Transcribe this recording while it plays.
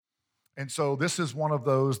And so this is one of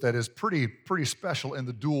those that is pretty special in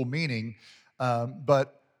the dual meaning.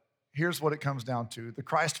 But here's what it comes down to. The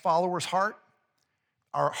Christ follower's heart,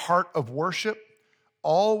 our heart of worship,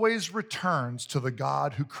 always returns to the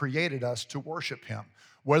God who created us to worship him.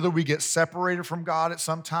 Whether we get separated from God at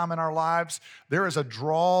some time in our lives, there is a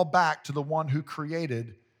draw back to the one who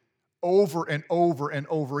created over and over and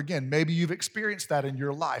over again. Maybe you've experienced that in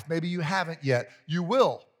your life. Maybe you haven't yet. You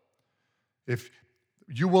will. If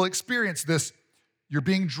you will experience this, you're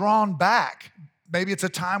being drawn back. Maybe it's a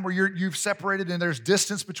time where you've separated and there's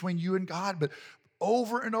distance between you and God, but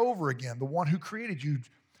over and over again, the one who created you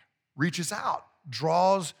reaches out,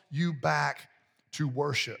 draws you back to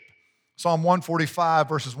worship. Psalm 145,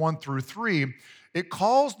 verses 1 through 3, it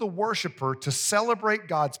calls the worshiper to celebrate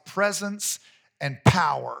God's presence and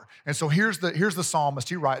power. And so here's the psalmist.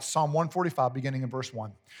 He writes, Psalm 145, beginning in verse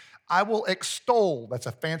 1. I will extol, that's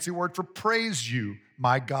a fancy word for praise you,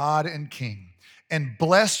 my God and King, and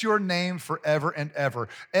bless your name forever and ever.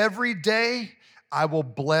 Every day I will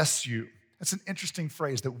bless you. That's an interesting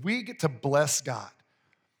phrase, that we get to bless God.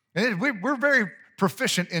 And we're very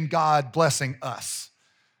proficient in God blessing us,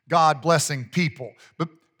 God blessing people. But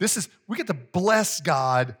we get to bless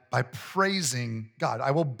God by praising God.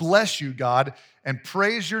 I will bless you, God, and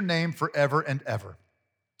praise your name forever and ever.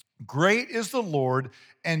 Great is the Lord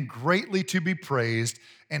and greatly to be praised,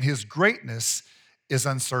 and his greatness is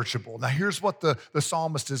unsearchable. Now, here's what the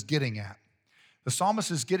psalmist is getting at. The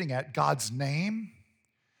psalmist is getting at God's name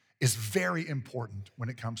is very important when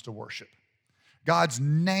it comes to worship. God's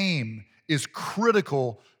name is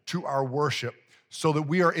critical to our worship so that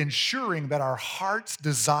we are ensuring that our heart's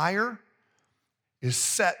desire is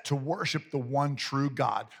set to worship the one true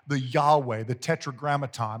God, the Yahweh, the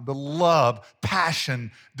Tetragrammaton, the love,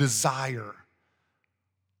 passion, desire.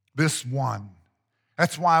 This one.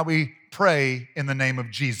 That's why we pray in the name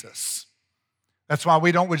of Jesus. That's why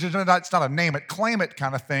we don't, it's not a name it, claim it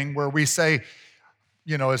kind of thing where we say,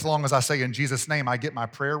 as long as I say in Jesus' name, I get my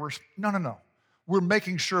prayer. No. We're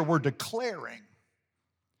making sure we're declaring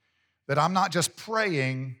that I'm not just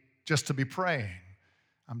praying just to be praying.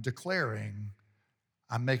 I'm declaring,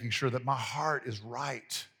 I'm making sure that my heart is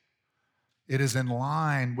right. It is in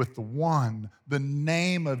line with the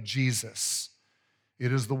name of Jesus.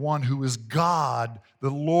 It is the one who is God, the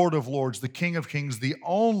Lord of Lords, the King of Kings, the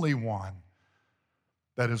only one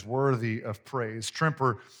that is worthy of praise.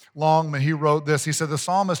 Tremper Longman, he wrote this. He said, the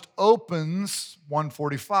psalmist opens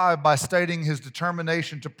 145 by stating his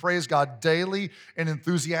determination to praise God daily and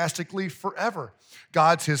enthusiastically forever.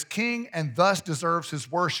 God's his king and thus deserves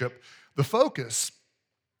his worship. The focus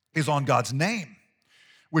is on God's name,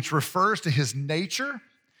 which refers to his nature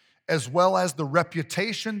as well as the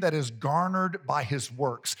reputation that is garnered by his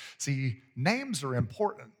works. See, names are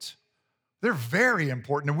important. They're very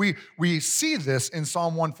important. And we see this in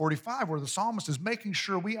Psalm 145 where the psalmist is making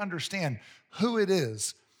sure we understand who it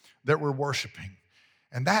is that we're worshiping.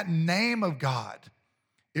 And that name of God,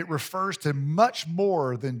 it refers to much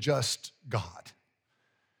more than just God.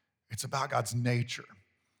 It's about God's nature.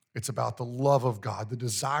 It's about the love of God, the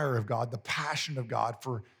desire of God, the passion of God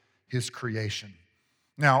for his creation.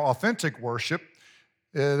 Now, authentic worship,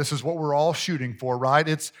 this is what we're all shooting for, right?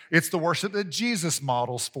 It's the worship that Jesus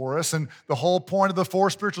models for us. And the whole point of the 4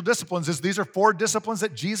 spiritual disciplines is these are 4 disciplines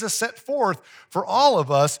that Jesus set forth for all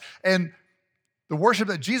of us. And the worship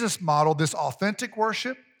that Jesus modeled, this authentic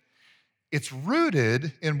worship, it's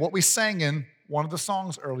rooted in what we sang in one of the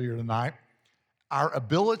songs earlier tonight, our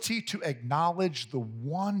ability to acknowledge the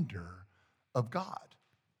wonder of God.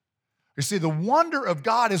 You see, the wonder of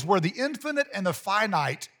God is where the infinite and the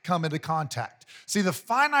finite come into contact. See, the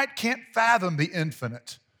finite can't fathom the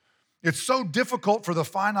infinite. It's so difficult for the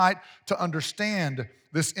finite to understand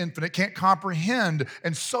this infinite, can't comprehend.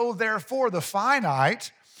 And so, therefore, the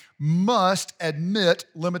finite must admit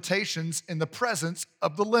limitations in the presence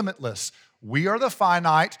of the limitless. We are the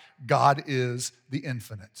finite, God is the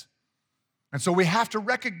infinite. And so we have to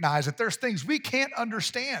recognize that there's things we can't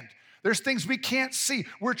understand. There's things we can't see.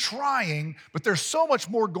 We're trying, but there's so much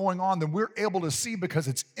more going on than we're able to see because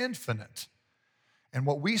it's infinite. And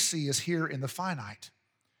what we see is here in the finite.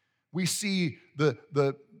 We see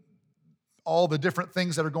all the different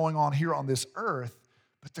things that are going on here on this earth,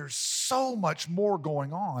 but there's so much more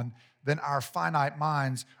going on than our finite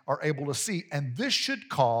minds are able to see. And this should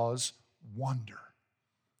cause wonder.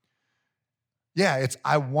 Yeah,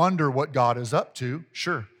 I wonder what God is up to.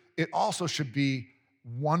 Sure. It also should be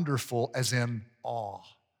wonderful as in awe,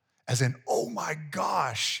 as in, oh my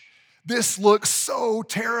gosh, this looks so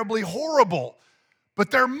terribly horrible, but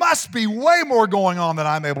there must be way more going on than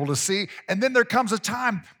I'm able to see. And then there comes a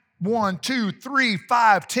time 1, 2, 3,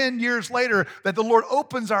 5, 10 years later that the Lord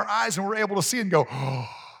opens our eyes and we're able to see and go, oh,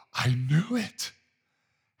 I knew it.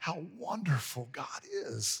 How wonderful God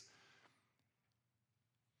is.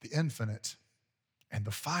 The infinite and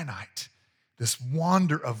the finite, this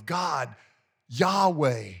wonder of God,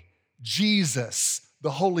 Yahweh, Jesus,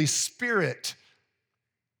 the Holy Spirit,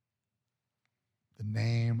 the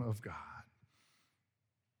name of God.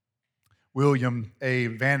 William A.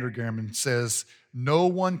 Vandergramen says, no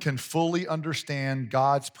one can fully understand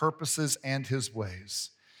God's purposes and his ways.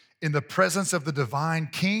 In the presence of the divine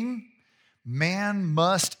King, man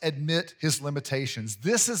must admit his limitations.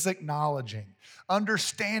 This is acknowledging,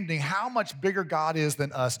 understanding how much bigger God is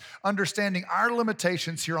than us, understanding our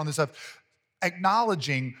limitations here on this earth,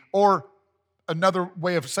 acknowledging, or another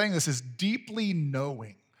way of saying this is deeply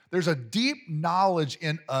knowing. There's a deep knowledge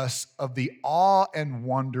in us of the awe and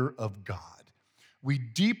wonder of God. We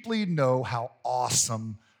deeply know how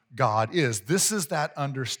awesome God is. This is that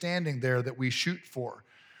understanding there that we shoot for.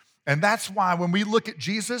 And that's why when we look at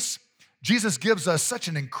Jesus, Jesus gives us such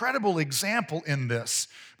an incredible example in this,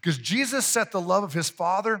 because Jesus set the love of his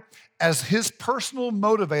Father as his personal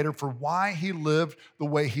motivator for why he lived the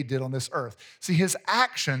way he did on this earth. See, his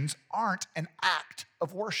actions aren't an act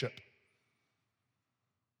of worship.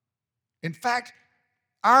 In fact,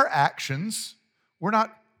 our actions, we're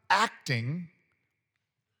not acting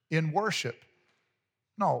in worship.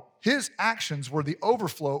 No, his actions were the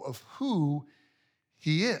overflow of who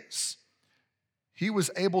he is. He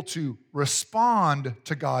was able to respond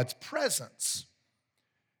to God's presence.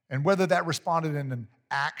 And whether that responded in an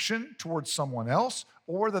action towards someone else,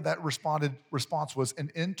 or whether that response was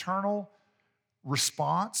an internal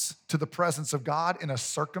response to the presence of God in a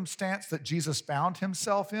circumstance that Jesus found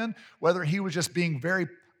himself in, whether he was just being very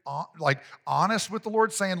honest with the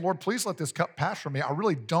Lord, saying, Lord, please let this cup pass from me. I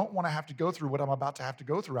really don't want to have to go through what I'm about to have to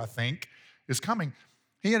go through, I think, is coming.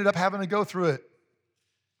 He ended up having to go through it.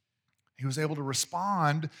 He was able to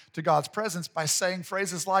respond to God's presence by saying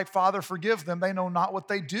phrases like, Father, forgive them, they know not what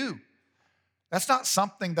they do. That's not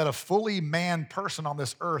something that a fully man person on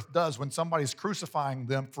this earth does when somebody's crucifying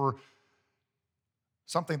them for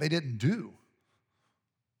something they didn't do.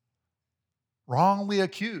 Wrongly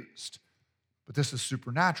accused. But this is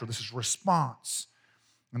supernatural. This is response.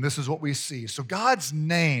 And this is what we see. So God's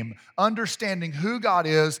name, understanding who God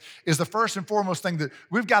is the first and foremost thing that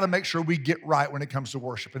we've got to make sure we get right when it comes to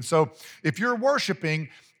worship. And so if you're worshiping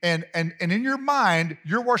and in your mind,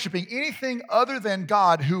 you're worshiping anything other than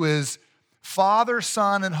God, who is Father,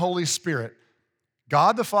 Son, and Holy Spirit,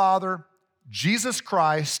 God the Father, Jesus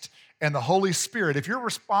Christ, and the Holy Spirit, if you're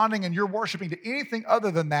responding and you're worshiping to anything other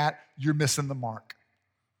than that, you're missing the mark.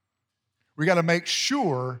 We got to make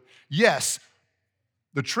sure, yes,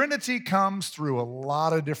 the Trinity comes through a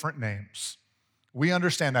lot of different names. We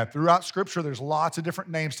understand that. Throughout Scripture, there's lots of different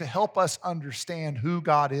names to help us understand who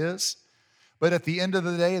God is. But at the end of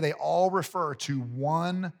the day, they all refer to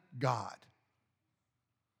one God.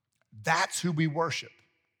 That's who we worship.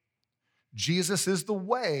 Jesus is the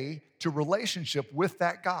way to relationship with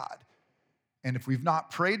that God. And if we've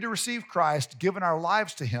not prayed to receive Christ, given our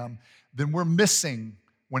lives to him, then we're missing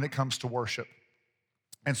when it comes to worship.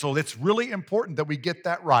 And so it's really important that we get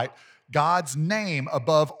that right. God's name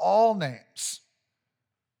above all names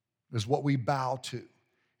is what we bow to.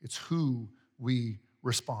 It's who we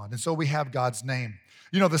respond. And so we have God's name.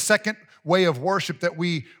 You know, the second way of worship that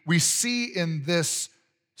we see in this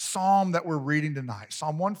psalm that we're reading tonight,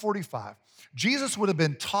 Psalm 145, Jesus would have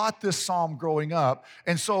been taught this psalm growing up.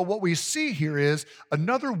 And so what we see here is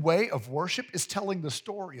another way of worship is telling the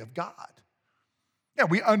story of God. Yeah,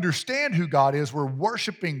 we understand who God is. We're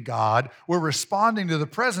worshiping God. We're responding to the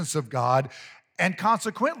presence of God. And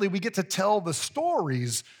consequently, we get to tell the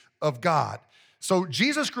stories of God. So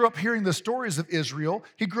Jesus grew up hearing the stories of Israel.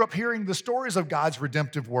 He grew up hearing the stories of God's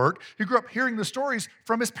redemptive work. He grew up hearing the stories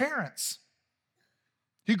from his parents.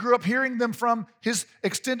 He grew up hearing them from his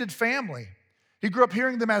extended family. He grew up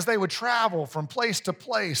hearing them as they would travel from place to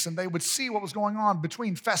place, and they would see what was going on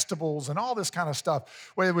between festivals and all this kind of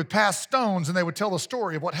stuff, where they would pass stones and they would tell the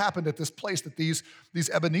story of what happened at this place that these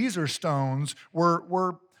Ebenezer stones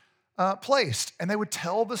were placed. And they would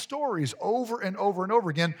tell the stories over and over and over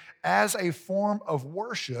again as a form of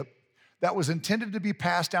worship that was intended to be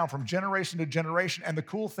passed down from generation to generation. And the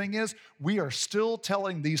cool thing is, we are still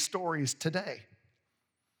telling these stories today.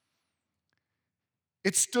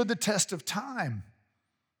 It stood the test of time.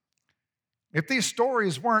 If these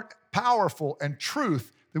stories weren't powerful and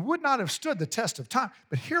truth, they would not have stood the test of time.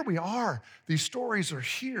 But here we are. These stories are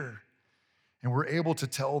here. And we're able to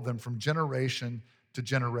tell them from generation to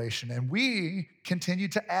generation. And we continue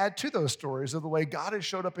to add to those stories of the way God has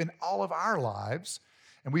showed up in all of our lives.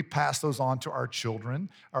 And we pass those on to our children,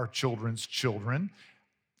 our children's children,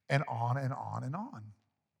 and on and on and on.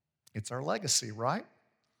 It's our legacy, right?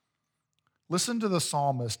 Listen to the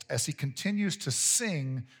psalmist as he continues to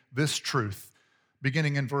sing this truth,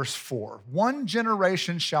 beginning in verse 4. One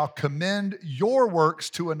generation shall commend your works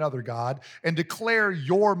to another, God, and declare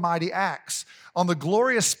your mighty acts. On the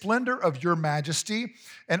glorious splendor of your majesty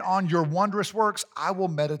and on your wondrous works I will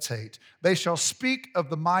meditate. They shall speak of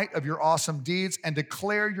the might of your awesome deeds and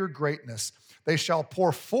declare your greatness. They shall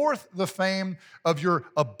pour forth the fame of your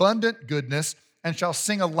abundant goodness and shall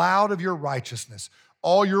sing aloud of your righteousness.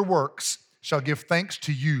 All your works shall give thanks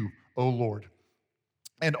to you, O Lord,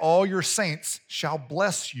 and all your saints shall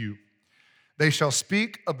bless you. They shall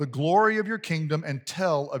speak of the glory of your kingdom and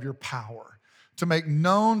tell of your power, to make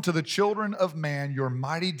known to the children of man your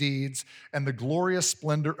mighty deeds and the glorious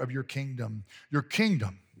splendor of your kingdom. Your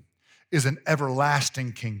kingdom is an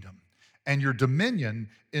everlasting kingdom, and your dominion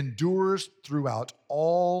endures throughout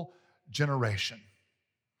all generation.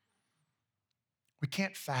 We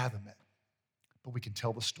can't fathom it, but we can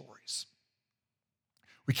tell the stories.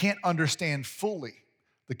 We can't understand fully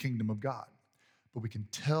the kingdom of God, but we can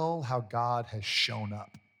tell how God has shown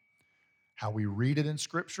up, how we read it in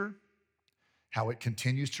Scripture, how it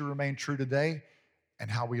continues to remain true today, and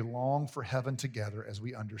how we long for heaven together as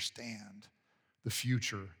we understand the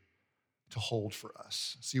future to hold for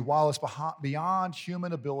us. See, while it's beyond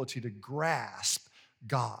human ability to grasp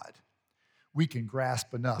God, we can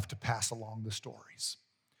grasp enough to pass along the stories.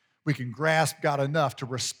 We can grasp God enough to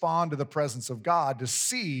respond to the presence of God, to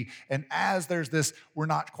see, and as there's this, we're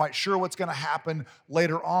not quite sure what's going to happen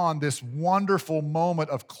later on, this wonderful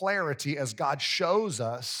moment of clarity as God shows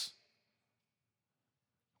us,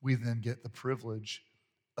 we then get the privilege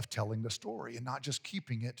of telling the story and not just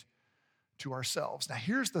keeping it to ourselves. Now,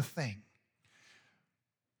 here's the thing.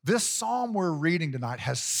 This psalm we're reading tonight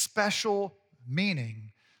has special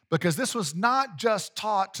meaning because this was not just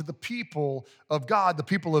taught to the people of God, the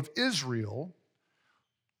people of Israel.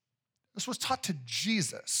 This was taught to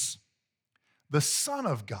Jesus, the Son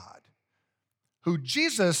of God, who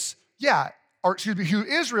Jesus, who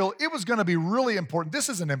Israel, it was going to be really important. This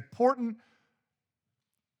is an important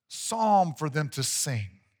psalm for them to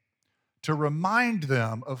sing, to remind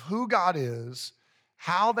them of who God is,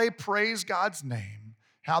 how they praise God's name,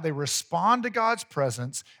 how they respond to God's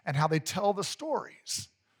presence, and how they tell the stories.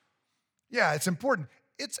 Yeah, it's important.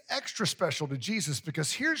 It's extra special to Jesus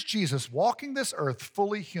because here's Jesus walking this earth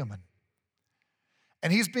fully human.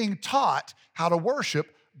 And he's being taught how to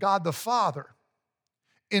worship God the Father,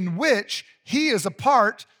 in which he is a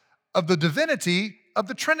part of the divinity of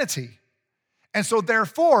the Trinity. And so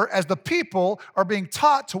therefore, as the people are being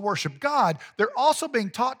taught to worship God, they're also being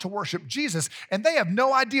taught to worship Jesus, and they have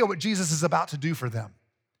no idea what Jesus is about to do for them.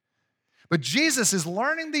 But Jesus is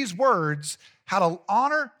learning these words, how to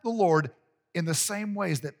honor the Lord in the same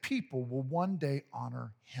ways that people will one day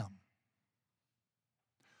honor him.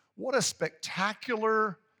 What a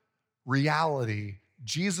spectacular reality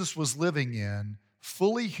Jesus was living in,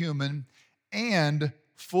 fully human and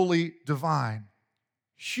fully divine.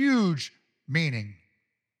 Huge meaning.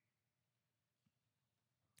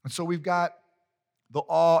 And so we've got the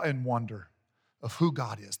awe and wonder of who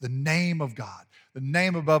God is, the name of God, the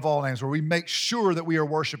name above all names, where we make sure that we are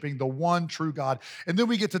worshiping the one true God. And then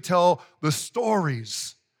we get to tell the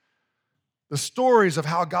stories of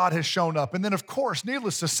how God has shown up. And then, of course,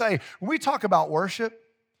 needless to say, when we talk about worship,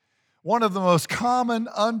 one of the most common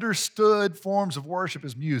understood forms of worship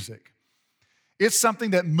is music. It's something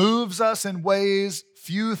that moves us in ways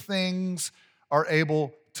few things are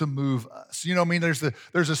able to move us. You know,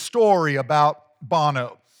 there's a story about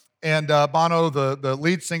Bono, and Bono, the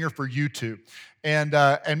lead singer for U2.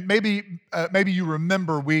 And maybe you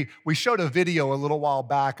remember, we showed a video a little while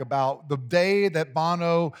back about the day that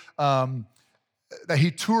Bono, that he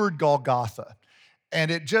toured Golgotha. And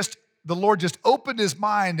the Lord just opened his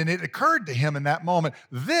mind, and it occurred to him in that moment,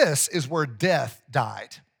 this is where death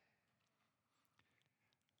died.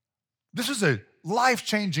 This was a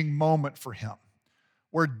life-changing moment for him,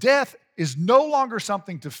 where death is no longer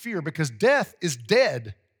something to fear because death is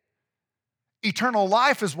dead. Eternal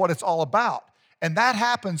life is what it's all about, and that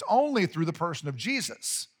happens only through the person of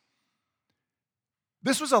Jesus.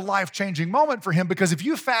 This was a life-changing moment for him because if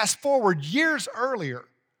you fast forward years earlier,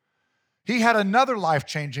 he had another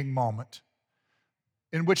life-changing moment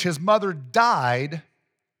in which his mother died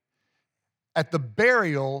at the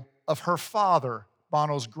burial of her father,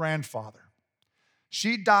 Bono's grandfather.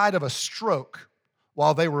 She died of a stroke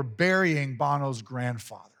while they were burying Bono's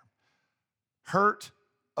grandfather. hurt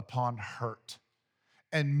upon hurt.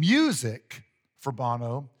 And music for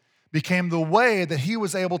Bono became the way that he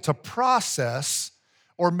was able to process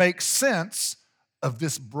or make sense of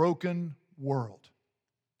this broken world.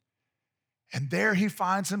 And there he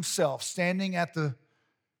finds himself standing at the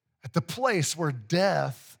place where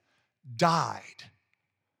death died.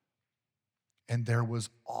 And there was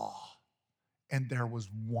awe, and there was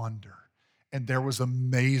wonder, and there was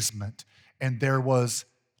amazement, and there was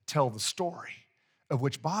tell the story, of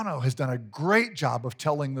which Bono has done a great job of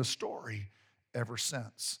telling the story ever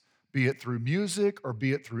since, be it through music or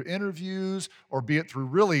be it through interviews or be it through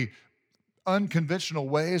really unconventional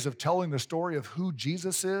ways of telling the story of who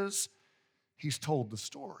Jesus is. He's told the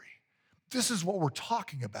story. This is what we're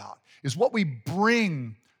talking about, is what we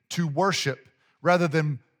bring to worship rather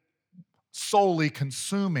than solely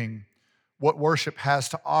consuming what worship has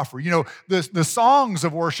to offer. You know, the songs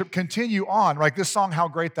of worship continue on, like this song, How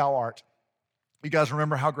Great Thou Art. You guys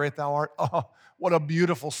remember How Great Thou Art? Oh, what a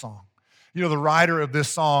beautiful song. You know, the writer of this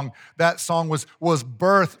song, that song was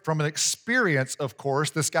birthed from an experience, of course.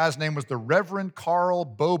 This guy's name was the Reverend Carl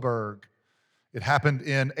Boberg. It happened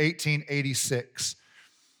in 1886.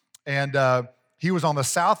 And he was on the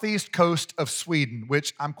southeast coast of Sweden,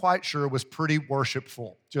 which I'm quite sure was pretty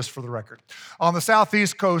worshipful, just for the record. On the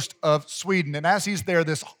southeast coast of Sweden. And as he's there,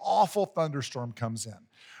 this awful thunderstorm comes in.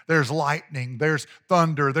 There's lightning, there's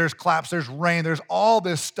thunder, there's claps, there's rain, there's all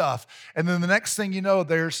this stuff. And then the next thing you know,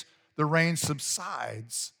 the rain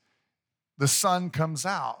subsides, the sun comes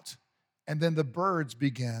out, and then the birds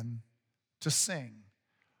begin to sing.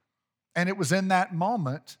 And it was in that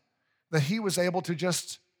moment that he was able to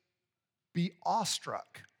just be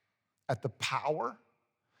awestruck at the power,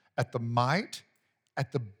 at the might,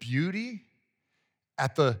 at the beauty,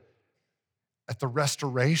 at the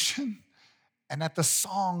restoration, and at the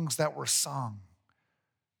songs that were sung.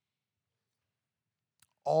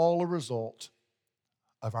 All a result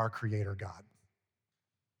of our Creator God.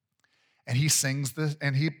 And he sings this,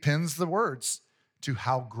 and he pins the words to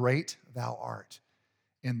How Great Thou Art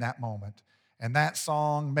in that moment. And that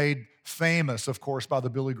song, made famous, of course, by the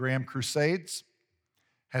Billy Graham Crusades,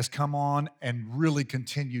 has come on and really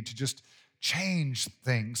continued to just change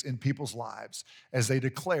things in people's lives as they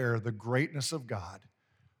declare the greatness of God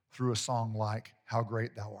through a song like How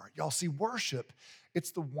Great Thou Art. Y'all see, worship,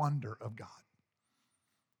 it's the wonder of God.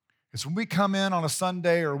 It's when we come in on a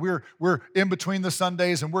Sunday, or we're in between the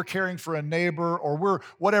Sundays and we're caring for a neighbor, or we're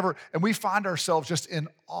whatever, and we find ourselves just in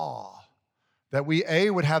awe that we, A,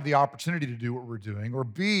 would have the opportunity to do what we're doing, or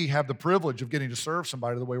B, have the privilege of getting to serve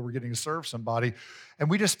somebody the way we're getting to serve somebody. And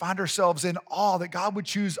we just find ourselves in awe that God would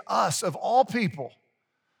choose us, of all people,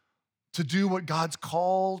 to do what God's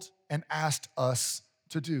called and asked us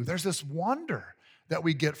to do. There's this wonder that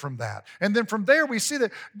we get from that. And then from there, we see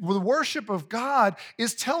that the worship of God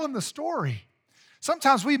is telling the story.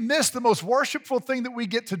 Sometimes we miss the most worshipful thing that we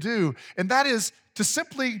get to do, and that is to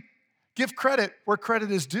simply give credit where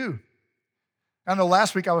credit is due. I know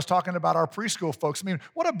last week I was talking about our preschool folks. I mean,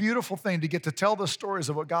 what a beautiful thing to get to tell the stories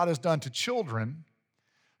of what God has done to children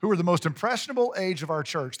who are the most impressionable age of our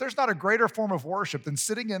church. There's not a greater form of worship than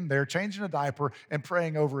sitting in there, changing a diaper, and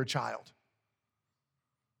praying over a child.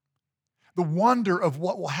 The wonder of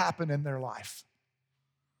what will happen in their life.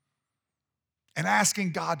 And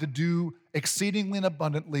asking God to do exceedingly and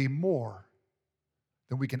abundantly more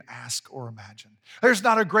than we can ask or imagine. There's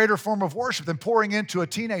not a greater form of worship than pouring into a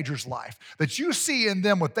teenager's life, that you see in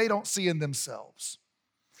them what they don't see in themselves.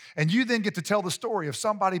 And you then get to tell the story of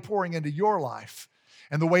somebody pouring into your life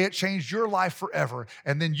and the way it changed your life forever.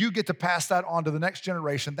 And then you get to pass that on to the next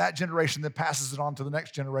generation. That generation then passes it on to the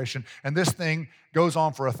next generation. And this thing goes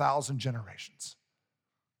on for 1,000 generations.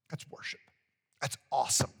 That's worship. That's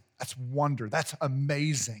awesome. That's wonder. That's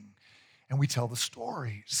amazing. And we tell the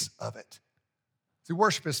stories of it. See,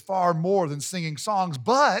 worship is far more than singing songs,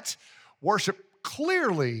 but worship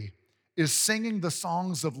clearly is singing the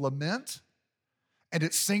songs of lament, and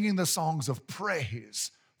it's singing the songs of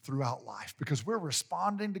praise throughout life, because we're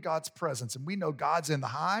responding to God's presence, and we know God's in the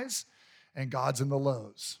highs and God's in the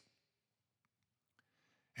lows.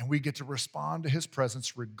 And we get to respond to his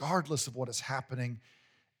presence regardless of what is happening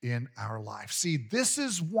in our life. See, this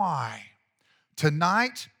is why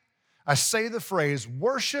tonight I say the phrase,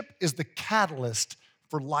 worship is the catalyst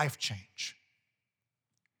for life change.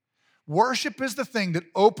 Worship is the thing that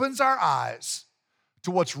opens our eyes to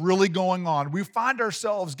what's really going on. We find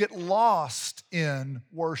ourselves get lost in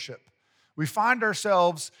worship. We find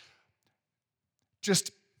ourselves just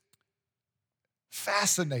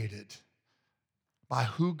fascinated by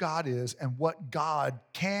who God is and what God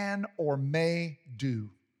can or may do.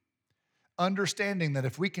 Understanding that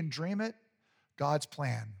if we can dream it, God's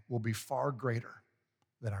plan will be far greater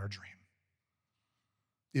than our dream.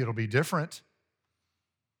 It'll be different.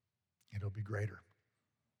 It'll be greater.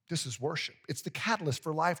 This is worship. It's the catalyst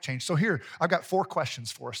for life change. So here, I've got 4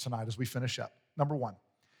 questions for us tonight as we finish up. Number 1,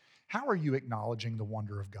 how are you acknowledging the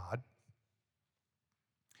wonder of God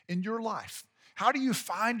in your life? How do you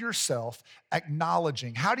find yourself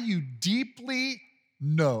acknowledging? How do you deeply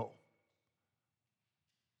know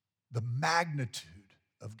the magnitude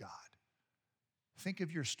of God? Think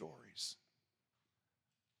of your stories.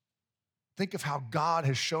 Think of how God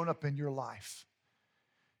has shown up in your life.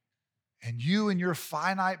 And you and your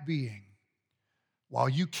finite being, while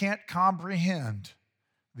you can't comprehend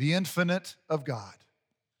the infinite of God,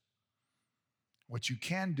 what you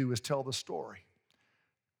can do is tell the story.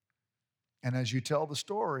 And as you tell the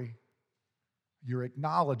story, you're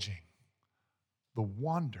acknowledging the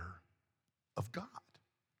wonder of God.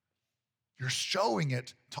 You're showing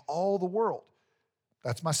it to all the world.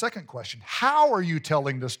 That's my second question. How are you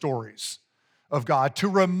telling the stories of God to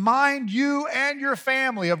remind you and your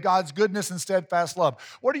family of God's goodness and steadfast love?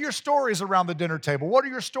 What are your stories around the dinner table? What are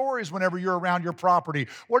your stories whenever you're around your property?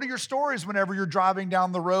 What are your stories whenever you're driving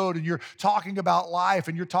down the road and you're talking about life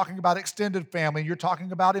and you're talking about extended family and you're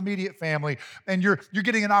talking about immediate family and you're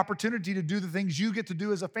getting an opportunity to do the things you get to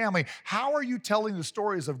do as a family? How are you telling the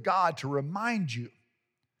stories of God to remind you?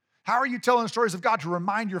 How are you telling the stories of God to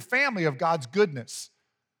remind your family of God's goodness,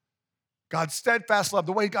 God's steadfast love,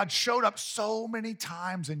 the way God showed up so many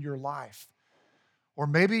times in your life? Or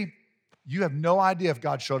maybe you have no idea if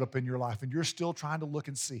God showed up in your life and you're still trying to look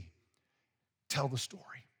and see. Tell the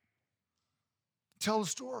story. Tell the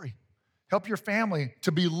story. Help your family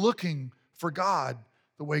to be looking for God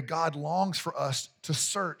the way God longs for us to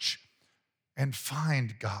search and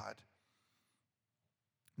find God.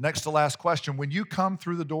 Next to last question. When you come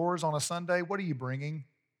through the doors on a Sunday, what are you bringing?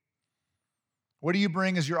 What do you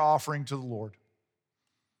bring as your offering to the Lord?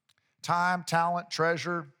 Time, talent,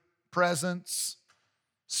 treasure, presence,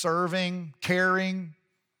 serving, caring,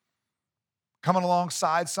 coming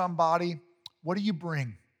alongside somebody. What do you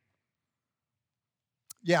bring?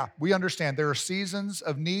 Yeah, we understand there are seasons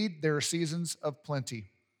of need, there are seasons of plenty.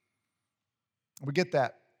 We get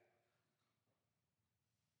that.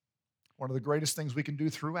 One of the greatest things we can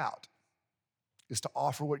do throughout is to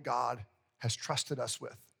offer what God has trusted us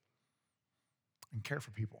with and care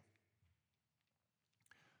for people.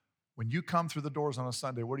 When you come through the doors on a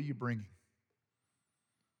Sunday, what are you bringing?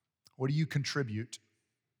 What do you contribute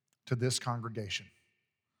to this congregation?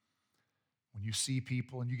 When you see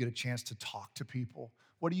people and you get a chance to talk to people,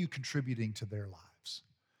 what are you contributing to their lives?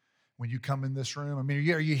 When you come in this room, are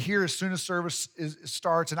you here as soon as service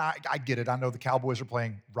starts? And I get it. I know the Cowboys are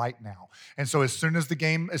playing right now. And so as soon as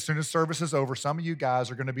service is over, some of you guys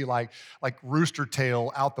are going to be like rooster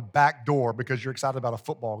tail out the back door because you're excited about a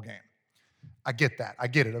football game. I get that. I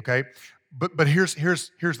get it, okay? But here's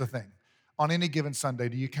the thing. On any given Sunday,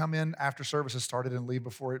 do you come in after service has started and leave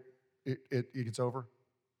before it gets over?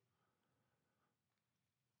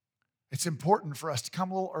 It's important for us to come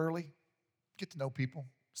a little early, get to know people.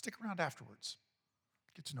 Stick around afterwards.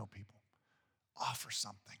 Get to know people. Offer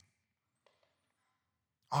something.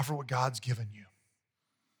 Offer what God's given you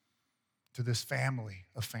to this family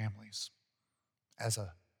of families as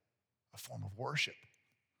a form of worship.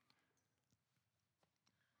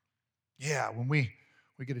 Yeah, when we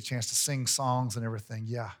get a chance to sing songs and everything,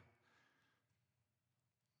 yeah.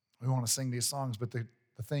 We want to sing these songs, but the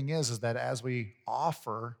thing is that as we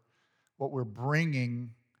offer what we're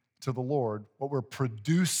bringing to the Lord, what we're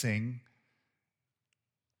producing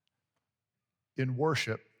in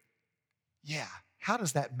worship, yeah, how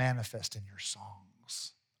does that manifest in your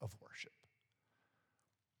songs of worship?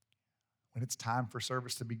 When it's time for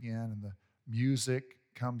service to begin and the music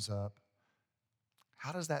comes up,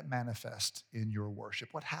 how does that manifest in your worship?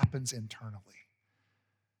 What happens internally?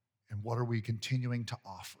 And what are we continuing to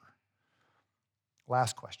offer?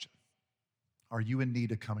 Last question. Are you in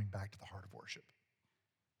need of coming back to the heart of worship?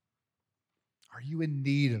 Are you in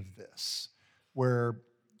need of this? Where,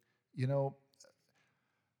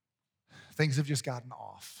 things have just gotten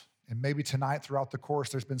off. And maybe tonight throughout the course,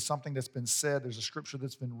 there's been something that's been said, there's a scripture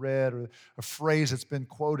that's been read, or a phrase that's been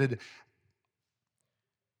quoted.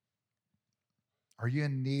 Are you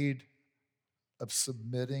in need of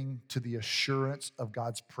submitting to the assurance of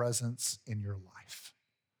God's presence in your life?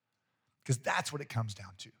 Because that's what it comes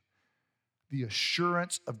down to. The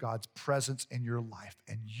assurance of God's presence in your life.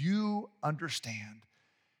 And you understand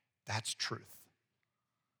that's truth.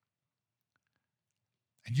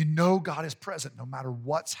 And you know God is present no matter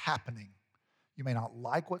what's happening. You may not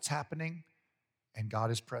like what's happening, and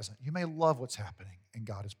God is present. You may love what's happening, and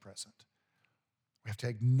God is present. We have to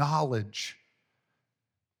acknowledge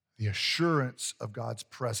the assurance of God's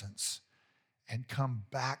presence and come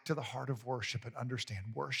back to the heart of worship and understand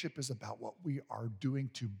worship is about what we are doing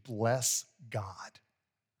to bless God.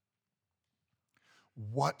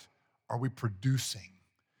 What are we producing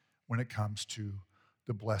when it comes to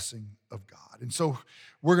the blessing of God? And so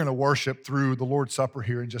we're going to worship through the Lord's Supper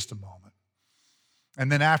here in just a moment. And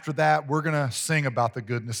then after that, we're going to sing about the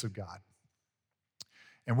goodness of God.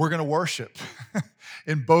 And we're going to worship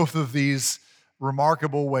in both of these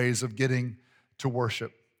remarkable ways of getting to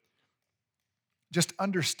worship. Just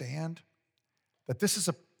understand that this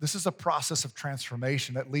is a process of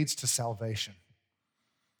transformation that leads to salvation.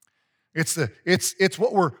 It's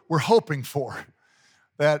what we're hoping for,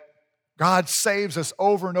 that God saves us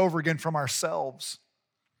over and over again from ourselves,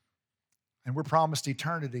 and we're promised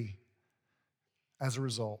eternity as a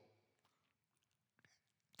result.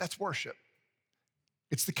 That's worship.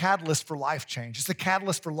 It's the catalyst for life change. It's the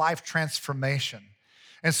catalyst for life transformation.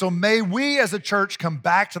 And so may we as a church come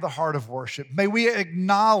back to the heart of worship. May we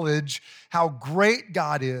acknowledge how great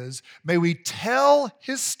God is. May we tell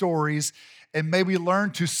his stories, and may we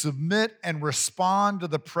learn to submit and respond to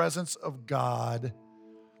the presence of God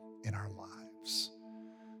in our lives.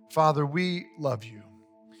 Father, we love you,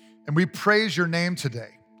 and we praise your name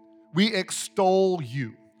today. We extol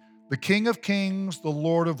you, the King of Kings, the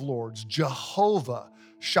Lord of Lords, Jehovah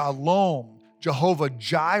Shalom, Jehovah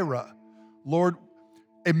Jireh, Lord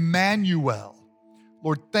Emmanuel.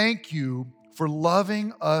 Lord, thank you for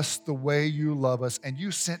loving us the way you love us, and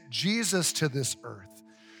you sent Jesus to this earth.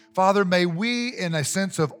 Father, may we, in a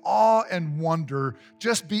sense of awe and wonder,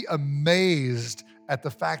 just be amazed at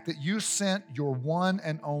the fact that you sent your one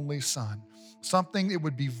and only Son, something it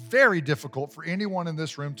would be very difficult for anyone in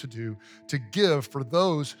this room to do, to give for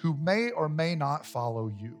those who may or may not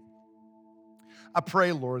follow you. I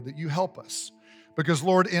pray, Lord, that you help us. Because,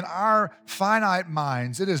 Lord, in our finite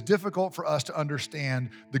minds, it is difficult for us to understand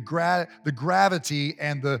the gravity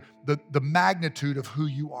and the magnitude of who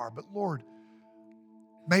you are. But, Lord,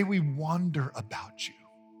 may we wonder about you.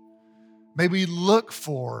 May we look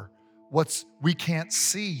for what we can't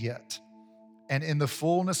see yet. And in the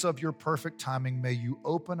fullness of your perfect timing, may you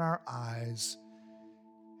open our eyes,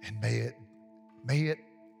 and may it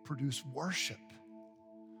produce worship.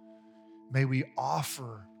 May we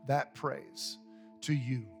offer that praise to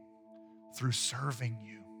you through serving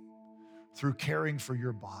you, through caring for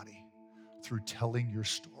your body, through telling your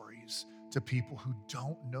stories to people who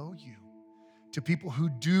don't know you, to people who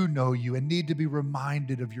do know you and need to be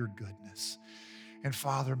reminded of your goodness. And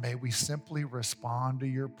Father, may we simply respond to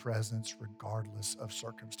your presence regardless of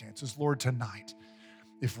circumstances. Lord, tonight,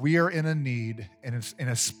 if we are in a need and in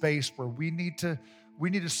a space where we need to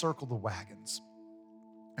circle the wagons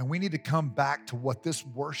and we need to come back to what this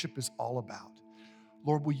worship is all about,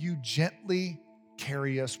 Lord, will you gently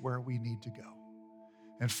carry us where we need to go?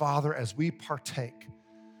 And Father, as we partake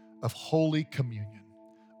of Holy Communion,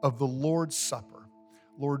 of the Lord's Supper,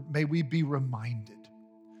 Lord, may we be reminded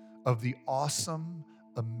of the awesome,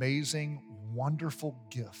 amazing, wonderful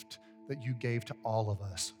gift that you gave to all of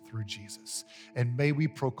us through Jesus. And may we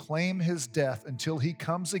proclaim his death until he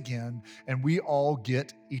comes again and we all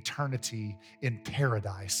get eternity in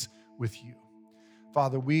paradise with you.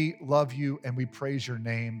 Father, we love you and we praise your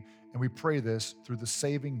name, and we pray this through the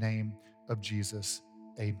saving name of Jesus.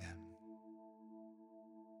 Amen.